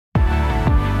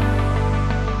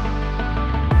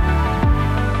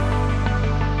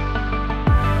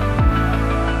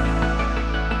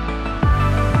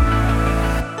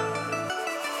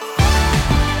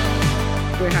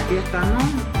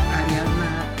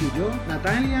yo,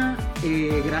 Natalia.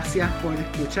 Gracias por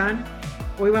escuchar.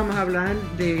 Hoy vamos a hablar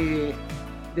de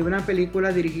una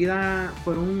película dirigida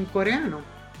por un coreano.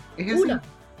 ¿Es así? Una,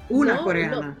 Una no, no.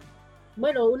 coreana.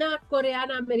 Bueno, una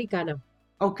coreana americana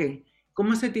Ok.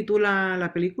 ¿Cómo se titula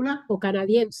la película? o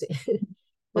canadiense.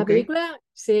 La Ok. película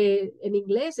en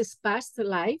inglés es Past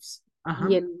Lives y Ajá.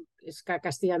 en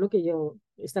castellano que yo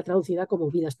está traducida como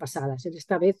Vidas Pasadas.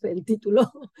 Esta vez el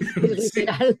título es Sí,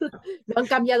 literal. No han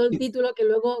cambiado el título que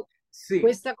luego sí.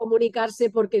 cuesta comunicarse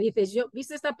porque dices, yo,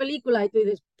 ¿viste esta película? Y tú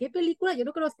dices, ¿qué película? Yo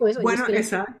no conozco eso. Y es Bueno, que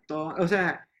exacto. O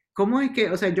sea, ¿cómo es que,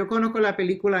 o sea, yo conozco la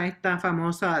película esta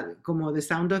famosa como The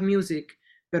Sound of Music,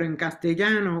 pero en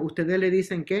castellano, ustedes le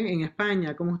dicen qué? En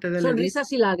España, ¿cómo ustedes le son dicen?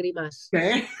 risas y lágrimas.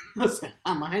 ¿Qué? O sea,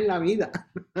 jamás en la vida.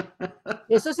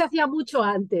 Eso se hacía mucho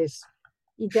antes.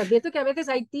 Y te advierto que a veces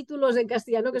hay títulos en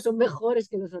castellano que son mejores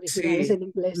que los originales Sí, en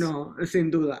inglés. no, sin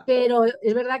duda, Pero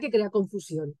es verdad que crea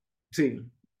confusión. sí.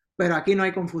 Pero aquí no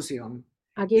hay confusión.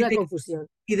 Aquí ¿Y no hay de, confusión.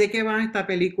 y de qué va esta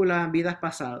película Vidas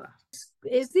Pasadas?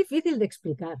 Es difícil de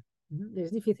explicar.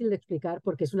 Es difícil de explicar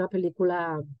porque es una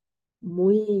película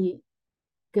muy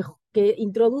que, que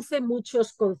introduce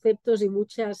muchos conceptos y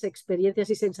muchas experiencias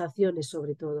y sensaciones,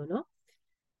 sobre todo, ¿no?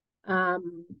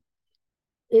 Um,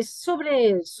 es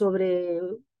sobre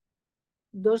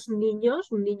dos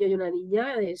niños, un niño y una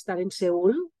niña, están en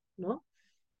Seúl, ¿no?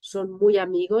 Son muy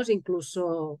amigos,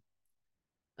 incluso,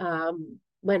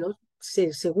 bueno,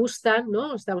 se gustan,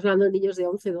 ¿no? Estamos hablando de niños de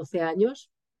 11 12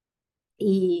 años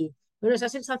y, bueno, esa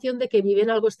sensación de que viven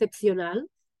algo excepcional,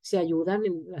 se ayudan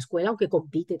en la escuela, aunque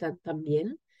compite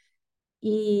también.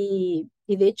 Y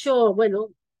de hecho,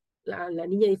 bueno, la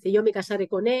niña dice, yo me casaré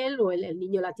con él, o el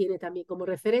niño la tiene también como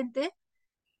referente,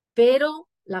 pero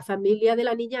la familia de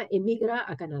la niña emigra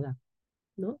a Canadá,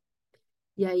 ¿no?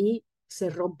 Y ahí se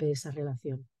rompe esa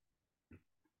relación.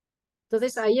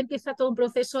 Entonces ahí empieza todo un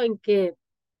proceso en que,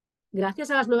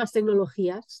 gracias a las nuevas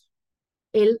tecnologías,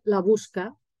 él la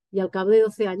busca y al cabo de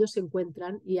 12 años se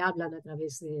encuentran y hablan a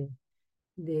través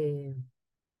de,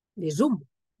 de Zoom.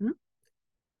 ¿Mm?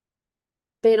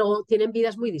 Pero tienen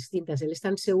vidas muy distintas. Él está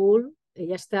en Seúl,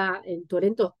 ella está en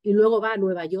Toronto y luego va a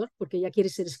Nueva York porque ella quiere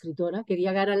ser escritora,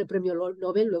 quería ganar el premio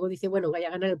Nobel, luego dice, bueno, vaya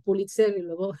a ganar el Pulitzer y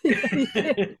luego ya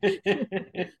dice,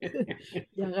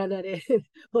 ya ganaré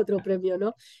otro premio,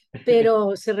 ¿no?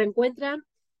 Pero se reencuentran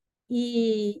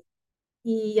y,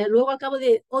 y luego al cabo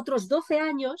de otros 12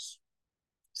 años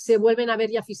se vuelven a ver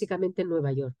ya físicamente en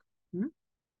Nueva York. ¿Mm?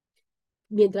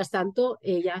 Mientras tanto,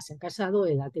 ella se ha casado,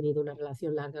 él ha tenido una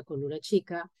relación larga con una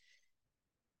chica,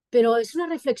 pero es una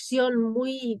reflexión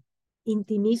muy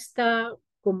intimista,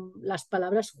 con las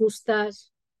palabras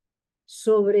justas,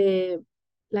 sobre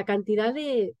la cantidad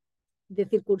de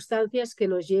circunstancias que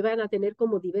nos llevan a tener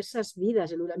como diversas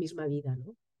vidas en una misma vida,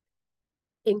 ¿no?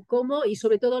 En cómo, y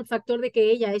sobre todo el factor de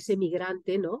que ella es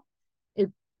emigrante, ¿no?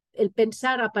 El, el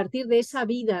pensar a partir de esa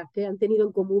vida que han tenido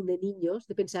en común de niños,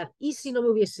 de pensar, ¿y si no me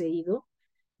hubiese ido?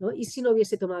 ¿No? ¿Y si no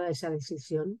hubiese tomado esa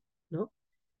decisión? ¿No?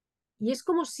 Y es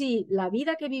como si la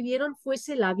vida que vivieron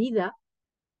fuese la vida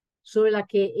sobre la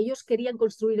que ellos querían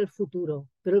construir el futuro.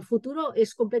 Pero el futuro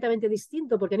es completamente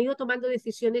distinto porque han ido tomando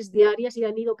decisiones diarias y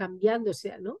han ido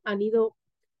cambiándose, ¿no? Han ido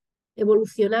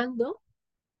evolucionando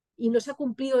y no se ha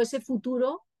cumplido ese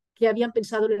futuro que habían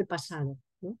pensado en el pasado,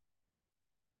 ¿no?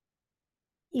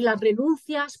 Y las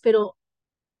renuncias, pero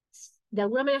de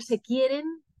alguna manera se quieren,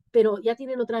 pero ya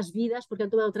tienen otras vidas porque han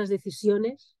tomado otras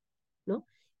decisiones, ¿no?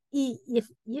 Y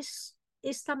es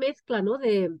esta mezcla, ¿no?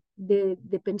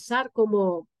 De pensar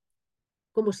como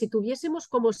si tuviésemos,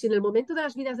 como si en el momento de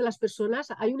las vidas de las personas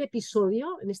hay un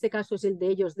episodio, en este caso es el de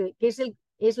ellos, que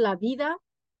es la vida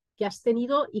que has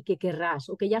tenido y que querrás,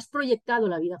 o que ya has proyectado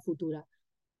la vida futura,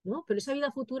 ¿no? Pero esa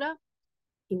vida futura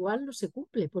igual no se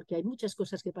cumple, porque hay muchas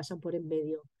cosas que pasan por en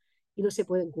medio y no se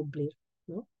pueden cumplir,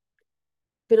 ¿no?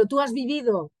 Pero tú has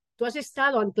vivido, tú has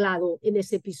estado anclado en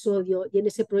ese episodio y en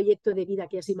ese proyecto de vida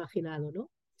que has imaginado, ¿no?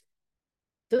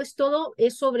 Entonces todo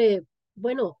es sobre,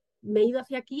 bueno, me he ido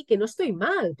hacia aquí, que no estoy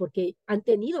mal, porque han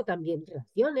tenido también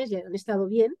relaciones y han estado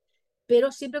bien,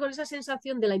 pero siempre con esa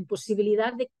sensación de la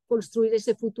imposibilidad de construir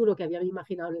ese futuro que habían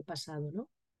imaginado en el pasado, ¿no?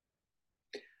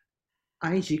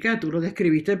 Ay, chica, tú lo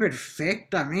describiste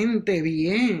perfectamente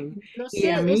bien. No Y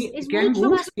a sé, mí, es qué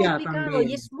mucho más angustia complicado y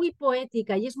también. es muy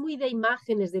poética y es muy de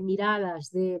imágenes, de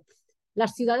miradas, de...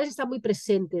 Las ciudades están muy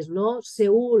presentes, ¿no?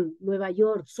 Seúl, Nueva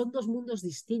York, son dos mundos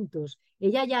distintos.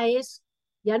 Ella ya es,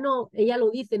 ya no, ella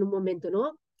lo dice en un momento,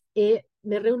 ¿no? Me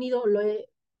he reunido, he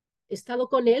estado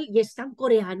con él y es tan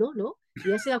coreano, ¿no? Y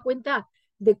ya se da cuenta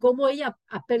de cómo ella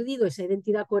ha perdido esa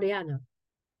identidad coreana,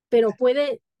 pero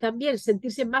puede también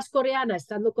sentirse más coreana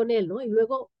estando con él, ¿no? Y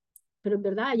luego pero en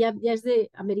verdad ya es de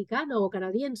americano o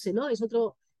canadiense, ¿no? Es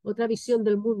otra visión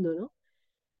del mundo, ¿no?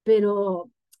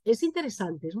 Pero es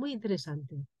interesante, es muy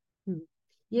interesante. Mm.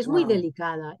 Y es muy Wow,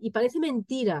 delicada. Y parece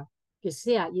mentira que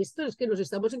sea, y esto es que nos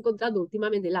estamos encontrando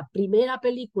últimamente, la primera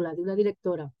película de una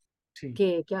directora sí.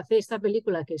 que hace esta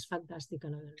película que es fantástica,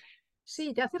 la verdad.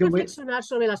 Sí, te hace Yo voy, reflexionar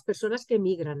sobre las personas que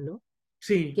emigran, ¿no?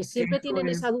 Que sí, que siempre eso tienen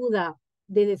es, esa duda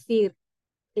de decir,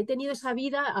 he tenido esa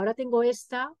vida, ahora tengo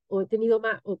esta, o he tenido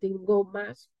más, o tengo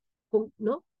más,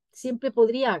 ¿no? Siempre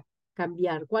podría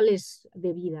cambiar cuál es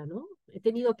de vida, ¿no? He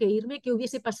tenido que irme, ¿qué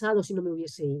hubiese pasado si no me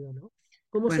hubiese ido, ¿no?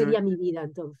 ¿Cómo bueno, sería mi vida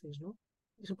entonces, ¿no?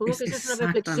 Supongo es que esa es una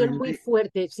reflexión muy exactamente,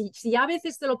 fuerte. Si a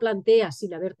veces te lo planteas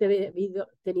sin haberte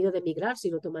tenido de emigrar,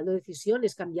 sino tomando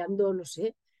decisiones, cambiando, no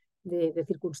sé, de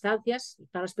circunstancias,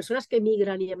 para las personas que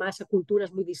emigran y demás a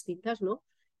culturas muy distintas, ¿no?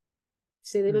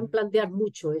 Se deben mm, plantear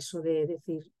mucho eso de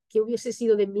decir, ¿qué hubiese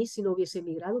sido de mí si no hubiese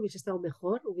emigrado? ¿Hubiese estado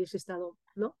mejor? ¿Hubiese estado,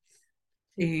 no?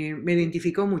 Sí. me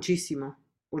identifico muchísimo,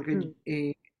 porque Mm,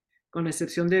 con la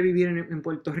excepción de vivir en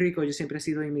Puerto Rico, yo siempre he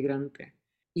sido inmigrante.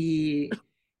 Y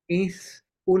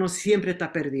uno siempre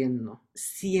está perdiendo,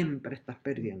 siempre estás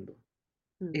mm, perdiendo.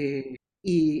 mm.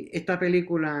 Y esta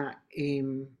película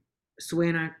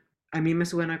suena, a mí me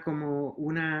suena como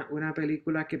una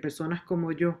película que personas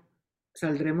como yo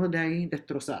saldremos de ahí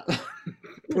destrozados.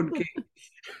 Porque,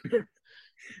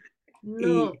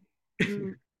 y No.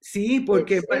 mm, sí,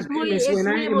 porque me es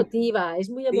suena, muy sí, emotiva,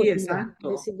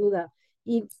 exacto, sin duda.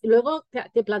 Y luego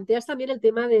te planteas también el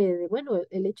tema bueno,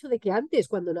 el hecho de que antes,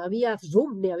 cuando no había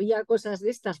Zoom, ni había cosas de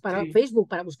estas para sí, Facebook,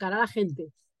 para buscar a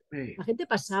sí, la gente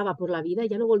pasaba por la vida y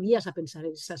ya no volvías a pensar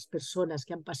en esas personas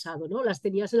que han pasado, ¿no? Las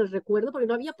tenías en el recuerdo porque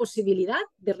no había posibilidad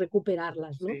de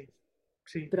recuperarlas, ¿no? sí,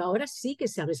 sí, Pero ahora sí que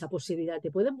se abre esa posibilidad.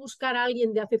 Te pueden buscar a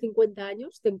alguien de hace 50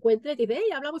 años, te encuentra y te dice,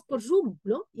 hey, hablamos por Zoom,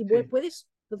 ¿no? Y sí. puedes,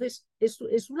 entonces, es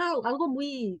algo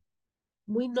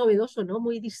muy novedoso, ¿no?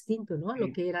 Muy distinto, ¿no? A lo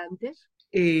Sí. que era antes.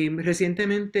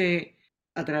 Recientemente,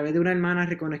 a través de una hermana,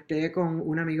 reconecté con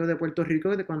un amigo de Puerto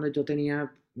Rico de cuando yo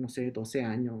tenía, no sé, 12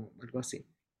 años o algo así.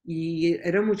 Y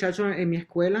era un muchacho en mi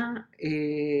escuela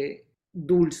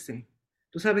dulce.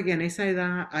 Tú sabes que en esa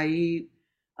edad hay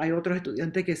otros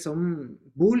estudiantes que son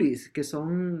bullies,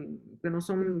 que no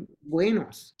Mm, son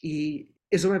buenos. Y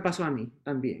eso me pasó a mí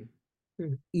también.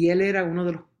 mm, Y él era uno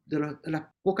de las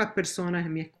pocas personas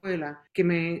en mi escuela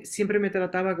que siempre me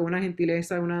trataba con una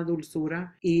gentileza, una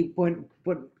dulzura. Y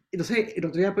entonces el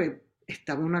otro día pues,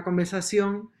 estaba en una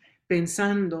conversación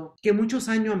pensando que muchos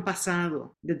años han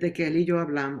pasado desde que él y yo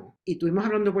hablamos. Y estuvimos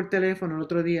hablando por teléfono el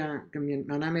otro día, que mi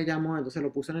hermana me llamó, entonces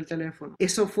lo puse en el teléfono.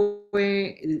 Eso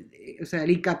fue, o sea,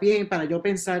 el hincapié para yo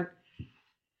pensar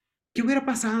 ¿qué hubiera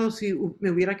pasado si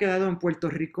me hubiera quedado en Puerto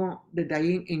Rico desde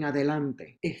ahí en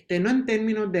adelante? No en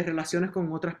términos de relaciones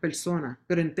con otras personas,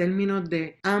 pero en términos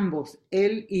de ambos,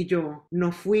 él y yo,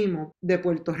 nos fuimos de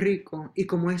Puerto Rico y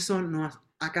cómo eso nos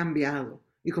ha cambiado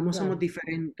y cómo somos claro,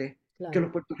 diferentes que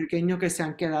los claro, puertorriqueños que se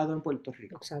han quedado en Puerto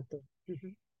Rico. exacto.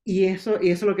 Ujú. Y eso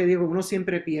es lo que digo, uno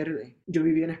siempre pierde. Yo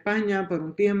viví en España por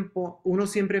un tiempo, uno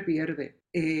siempre pierde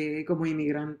como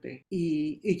inmigrante.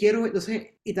 Y quiero, entonces,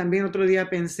 y también otro día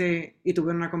pensé y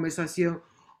tuve una conversación,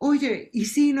 oye, ¿y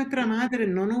si nuestra madre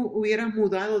no nos hubiera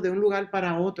mudado de un lugar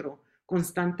para otro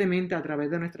constantemente a través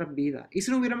de nuestras vidas? ¿Y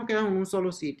si no hubiéramos quedado en un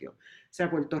solo sitio? Sea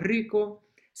Puerto Rico,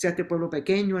 sea este pueblo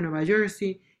pequeño, Nueva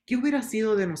Jersey, ¿qué hubiera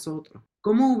sido de nosotros?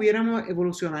 ¿Cómo hubiéramos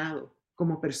evolucionado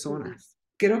como Ujú. personas?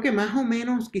 Creo que más o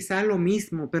menos quizás lo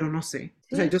mismo, pero no sé.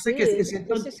 O sea, Sí, yo sé sí, que es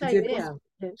esa idea.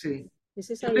 sí. Es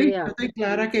Yo esa estoy, yo idea. estoy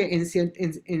clara que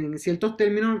en ciertos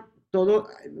términos todo,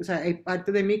 o sea, hay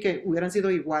parte de mí que hubieran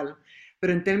sido igual,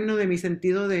 pero en términos de mi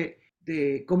sentido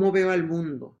de cómo veo al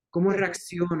mundo, cómo Ujú,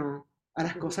 reacciono a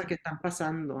las ujú, cosas que están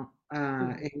pasando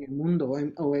ujú. en el mundo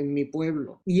o en mi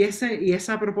pueblo. Y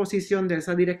esa proposición de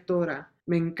esa directora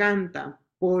me encanta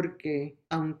porque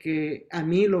aunque a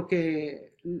mí lo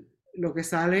que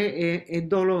sale es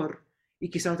dolor y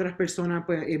quizá otras personas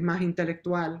pues es más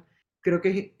intelectual, yo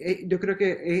creo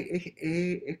que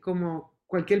es como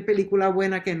cualquier película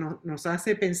buena que nos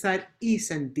hace pensar y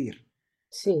sentir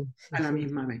Sí, sí, a la sí.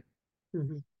 misma vez.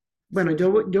 Ujú. Bueno, Sí.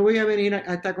 yo voy a venir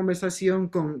a esta conversación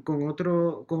con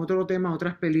otro tema,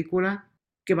 otras películas,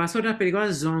 que va sobre las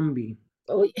películas zombie.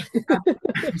 Uy, Ah,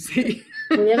 sí.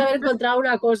 podrías haber encontrado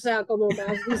una cosa como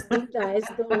más distinta a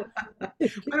esto.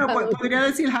 Bueno, pues podría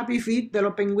decir Happy Feet de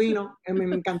los pingüinos, que me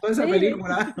encantó esa Sí,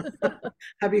 película,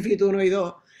 Happy Feet 1 y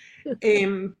 2.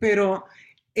 Pero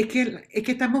es que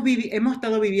hemos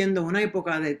estado viviendo una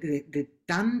época de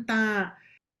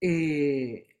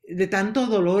tanto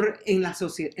dolor en la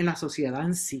sociedad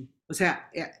en sí. O sea,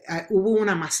 hubo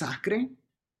una masacre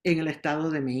en el estado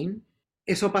de Maine.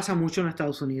 Eso pasa mucho en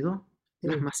Estados Unidos,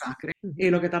 las Sí. masacres. Ujú,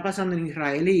 Lo que está pasando en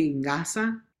Israel y en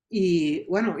Gaza, y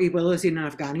bueno, y puedo decir en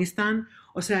Afganistán.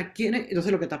 O sea,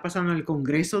 entonces lo que está pasando en el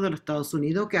Congreso de los Estados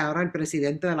Unidos, que ahora el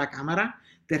presidente de la Cámara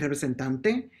de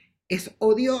Representantes es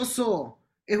odioso.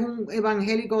 Es un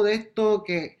evangélico de esto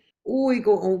que, uy,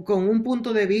 con un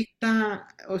punto de vista,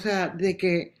 o sea, de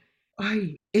que,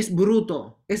 ay, es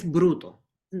bruto, es bruto.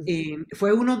 ujú,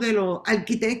 Fue uno de los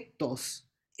arquitectos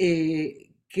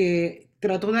que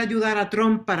trató de ayudar a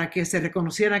Trump para que se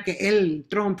reconociera que él,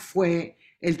 Trump, fue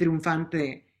el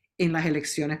triunfante en las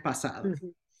elecciones pasadas.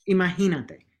 ujú.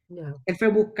 Imagínate, Ya. él fue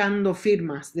buscando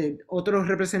firmas de otros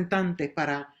representantes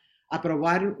para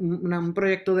aprobar un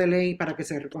proyecto de ley para que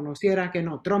se reconociera que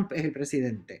no, Trump es el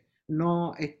presidente,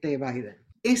 no Biden.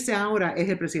 Ese ahora es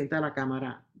el presidente de la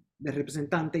Cámara de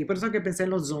Representantes y por eso que pensé en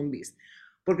los zombies,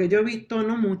 porque yo he visto,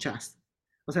 no muchas,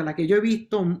 o sea, la que yo he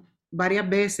visto varias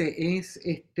veces es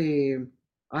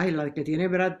ay, la que tiene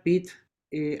Brad Pitt,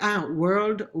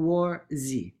 World War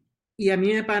Z. Y a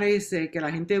mí me parece que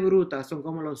la gente bruta son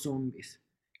como los zombies,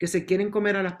 que se quieren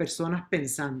comer a las personas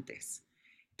pensantes,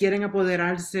 quieren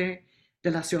apoderarse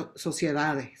de las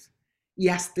sociedades y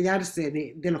hastiarse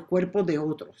de los cuerpos de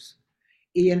otros.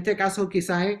 Y en este caso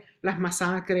quizás las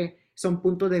masacres son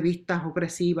puntos de vista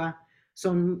opresivas,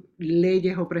 son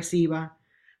leyes opresivas,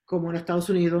 como en Estados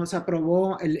Unidos se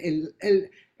aprobó,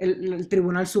 el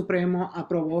Tribunal Supremo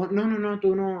aprobó, no,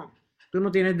 tú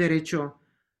no tienes derecho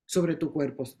sobre tu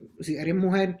cuerpo. Si eres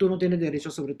mujer, tú no tienes derecho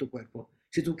sobre tu cuerpo.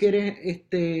 Si tú quieres,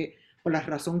 por la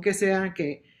razón que sea,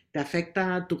 que te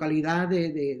afecta tu calidad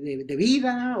de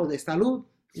vida o de salud,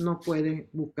 no puedes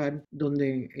buscar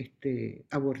dónde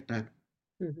abortar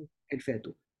Ujú. el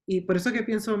feto. Y por eso que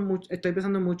estoy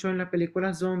pensando mucho en la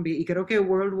película Zombie y creo que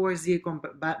World War Z con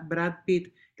Brad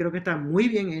Pitt creo que está muy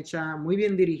bien hecha, muy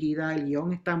bien dirigida, el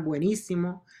guión está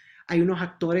buenísimo, hay unos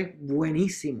actores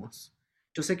buenísimos.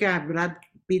 Yo sé que a Brad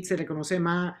Pitt se le conoce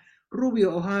más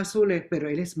rubio, ojos azules, pero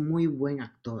él es muy buen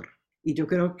actor. Y yo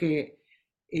creo que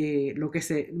lo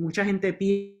que mucha gente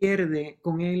pierde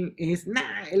con él es,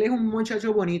 nah, él es un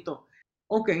muchacho bonito.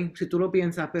 Ok, si tú lo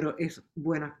piensas, pero es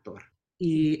buen actor.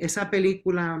 Y esa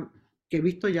película que he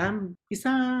visto ya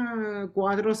quizá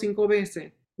 4 o 5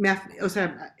 veces, o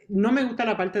sea, no me gusta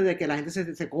la parte de que la gente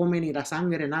se come ni la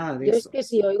sangre, nada de Yo es eso. que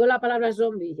si oigo la palabra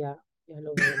zombie ya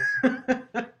no veo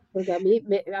nada. Porque a mí eso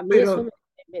Pero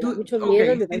me da tú, mucho ok,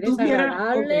 miedo, me si parece tú vieras, ok,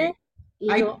 desagradable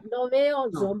y hay, no veo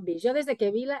no, zombies. Yo desde que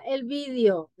vi el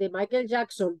vídeo de Michael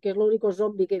Jackson, que es lo único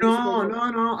zombie que he visto no, yo,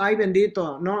 no, no, ay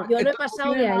bendito, no, yo no he esto no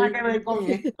pasado tiene de nada ahí. que ver con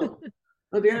esto,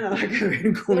 no tiene nada que ver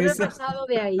con Yo no he eso. pasado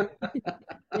de ahí.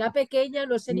 Era pequeña,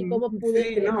 no sé ni cómo pude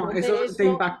Sí, no, ver eso te eso.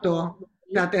 No, impactó, no.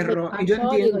 te Me aterró, y yo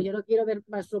impactó, digo, entiendo. yo no quiero ver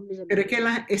más zombies en mi Pero es que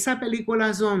vida. esa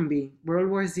película zombie,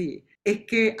 World War Z, es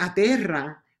que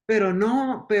aterra, pero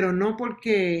no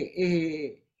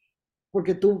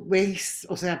porque tú ves,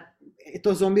 o sea,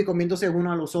 estos zombies comiéndose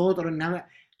uno a los otros, nada.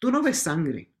 Tú no ves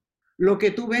sangre. Lo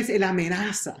que tú ves es la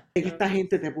amenaza de que Ah, esta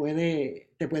gente te puede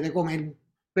comer,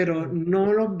 pero ya,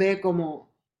 no los ve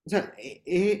como, o sea,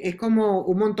 es como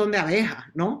un montón de abejas,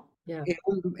 ¿no? ya.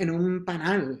 En un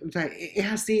panal, o sea, es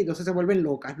así, entonces se vuelven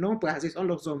locas, ¿no? Pues así son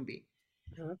los zombies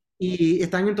Ah, y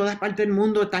están en todas partes del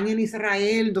mundo, están en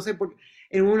Israel, entonces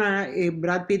en una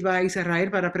Brad Pitt va a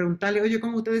Israel para preguntarle, oye,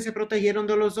 ¿cómo ustedes se protegieron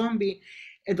de los zombies?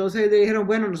 Entonces le dijeron,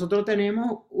 bueno, nosotros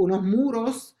tenemos unos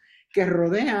muros que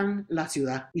rodean la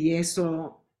ciudad y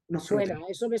eso nos suena,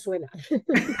 protege. eso me suena.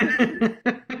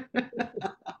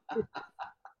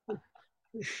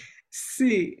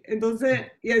 Sí, entonces,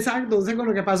 y exacto, entonces con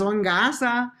lo que pasó en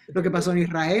Gaza, lo que pasó en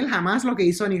Israel, jamás lo que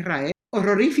hizo en Israel,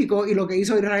 horrorífico, y lo que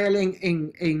hizo Israel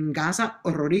en Gaza,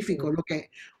 horrorífico, Sí,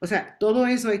 o sea, todo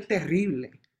eso es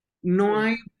terrible. No sí.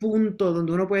 hay punto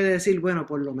donde uno puede decir, bueno,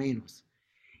 por lo menos.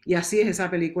 Y así es esa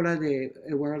película de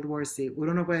World War Z.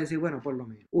 Uno no puede decir, bueno, por lo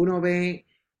menos. Uno ve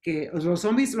que los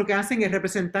zombies lo que hacen es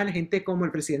representar gente como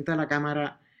el presidente de la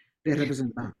Cámara de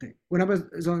Representantes.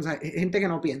 O sea, gente que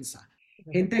no piensa.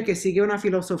 Ajá. Gente que sigue una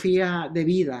filosofía de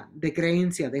vida, de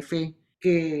creencia, de fe,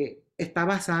 que está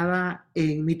basada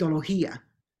en mitología,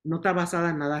 no está basada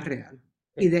en nada real.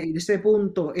 Y Sí. de ese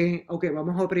punto es, ok,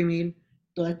 vamos a oprimir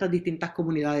todas estas distintas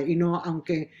comunidades. Y no,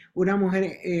 aunque una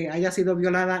mujer haya sido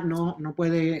violada, no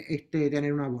puede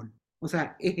tener un aborto. O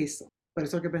sea, es eso. Por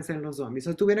eso que pensé en los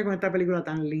zombies. Tú vienes con esta película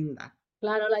tan linda.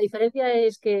 Claro, la diferencia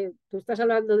es que tú estás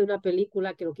hablando de una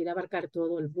película que lo quiere abarcar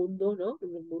todo el mundo, ¿no?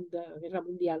 El mundo, la guerra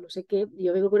mundial, no sé qué. Y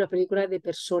yo vengo con una película de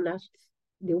personas,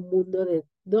 de un mundo de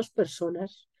dos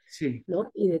personas, Sí, ¿no?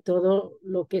 Y de todo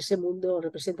lo que ese mundo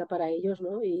representa para ellos,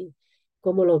 ¿no? Y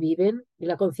cómo lo viven y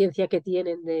la conciencia que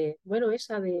tienen de, bueno,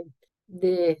 esa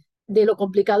de de lo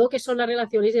complicado que son las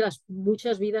relaciones y de las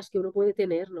muchas vidas que uno puede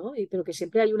tener, ¿no? Pero que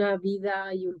siempre hay una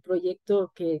vida y un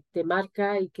proyecto que te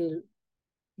marca y que,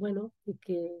 bueno, y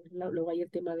que luego hay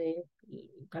el tema de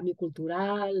cambio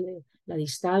cultural, la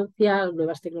distancia,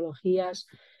 nuevas tecnologías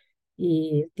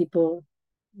y tipo,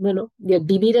 bueno, y el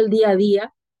vivir el día a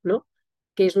día, ¿no?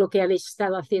 Que es lo que han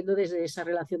estado haciendo desde esa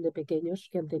relación de pequeños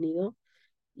que han tenido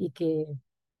y que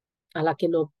a la que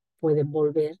no pueden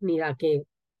volver, ni a la que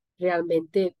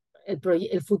realmente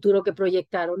el futuro que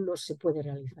proyectaron no se puede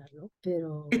realizar, ¿no?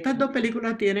 Pero Estas bueno, dos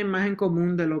películas tienen más en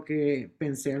común de lo que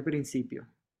pensé al principio.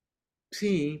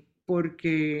 Sí,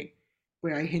 porque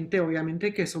pues hay gente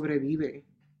obviamente que sobrevive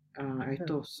a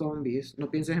estos zombies.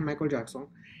 No pienses en Michael Jackson.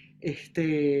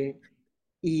 Este,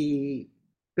 y,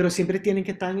 pero siempre tienen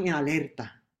que estar en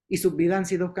alerta. Y sus vidas han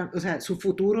sido, o sea, sus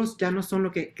futuros ya no son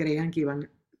lo que creían que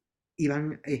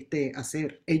iban a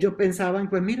hacer. Ellos pensaban,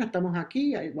 pues mira, estamos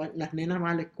aquí, las nenas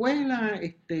van a la escuela,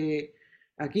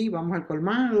 aquí vamos al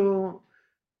colmado,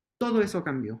 todo eso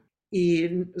cambió.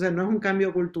 Y, o sea, no es un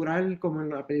cambio cultural como en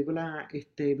la película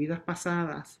Vidas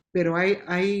Pasadas, pero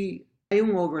hay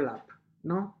un overlap,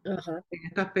 ¿no? ajá, En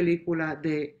estas películas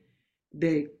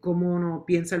de cómo uno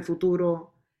piensa el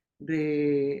futuro,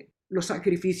 de los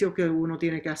sacrificios que uno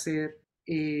tiene que hacer,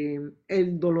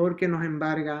 el dolor que nos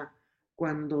embarga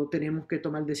cuando tenemos que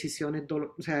tomar decisiones,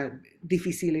 o sea,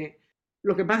 difíciles.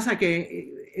 Lo que pasa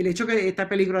que el hecho que esta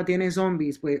película tiene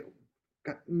zombies, pues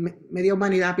media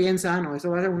humanidad piensa, no, eso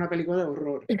va a ser una película de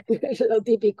horror. es lo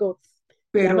típico.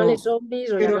 Llámale Pero,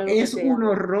 zombies o pero llámale lo que es sea. un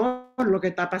horror lo que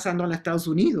está pasando en Estados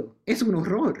Unidos. Es un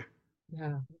horror.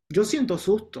 Ya. Yo siento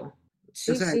susto. O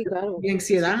Sí, sea, sí, claro. mi Sí,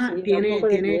 ansiedad sí, da un poco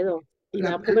de tiene miedo. Y da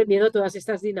la- un poco de miedo todas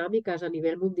estas dinámicas a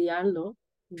nivel mundial, ¿no?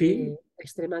 sí, De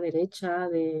extrema derecha,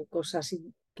 de cosas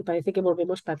que parece que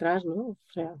volvemos para atrás, ¿no? O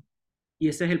sea, y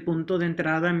ese es el punto de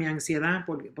entrada en mi ansiedad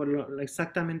por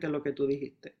exactamente lo que tú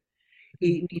dijiste.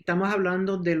 Y estamos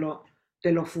hablando de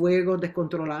los fuegos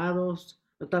descontrolados,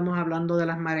 no estamos hablando de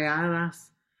las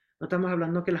mareadas, no estamos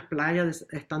hablando que las playas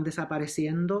están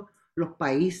desapareciendo, los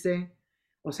países,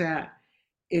 o sea,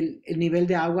 el nivel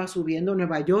de agua subiendo.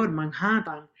 Nueva York,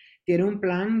 Manhattan, tiene un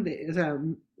plan o sea,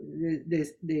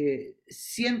 de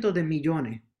cientos de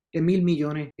millones, de mil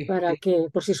millones, para que,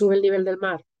 por si sube el nivel del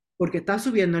mar. porque está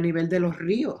subiendo a nivel de los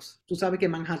ríos. Tú sabes que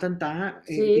Manhattan está,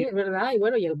 Sí, es verdad. Y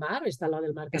bueno, y el mar, está al lado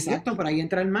del mar también. exacto, por ahí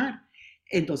entra el mar.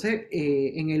 Entonces,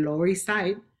 en el Lower East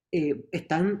Side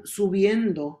están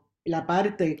subiendo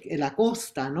la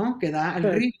costa, ¿no? Que da al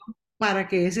río, para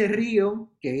que ese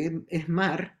río, que es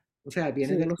mar, o sea,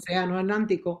 viene Sí, del océano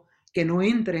Atlántico, que no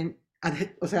entren,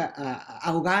 o sea, a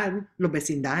ahogar los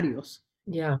vecindarios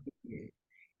ya. eh,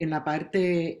 en la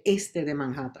parte este de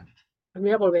Manhattan. Pues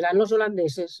mira, volverán los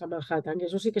holandeses a Manhattan, que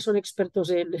eso sí que son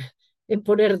expertos en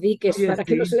poner diques Oye, para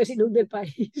que no se sí, les inunde el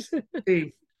país.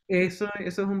 sí, eso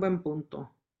es un buen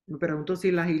punto. Me pregunto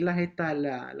si las islas estas,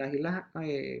 las islas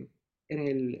en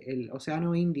el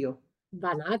Océano Indio,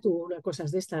 Vanuatu, una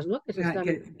cosas de estas, ¿no? Que o se sea, están.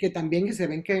 que también que se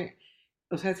ven que,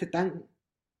 o sea,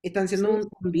 están siendo Sí,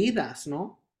 hundidas,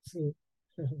 ¿no? sí.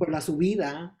 Por la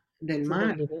subida del Sube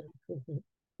el mar. nivel.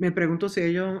 Me pregunto si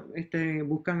ellos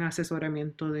buscan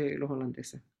asesoramiento de los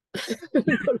holandeses.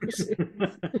 No lo sé.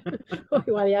 O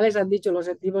igual ya les han dicho, lo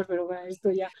sentimos, pero bueno,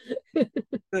 esto ya.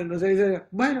 No se dice,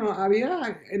 bueno,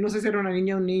 no sé si era una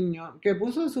niña o un niño, que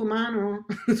puso su mano,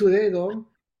 su dedo,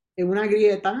 en una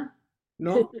grieta,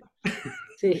 ¿no?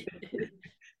 Sí,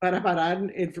 Para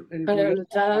parar el para flujo la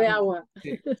entrada de de agua. agua.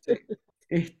 Sí, sí.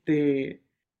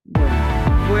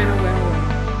 Bueno, bueno.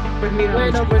 Pues mira, Bueno,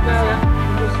 muchas pues gracias. nada,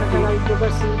 hemos Sí, acabado un poco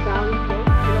así, tal.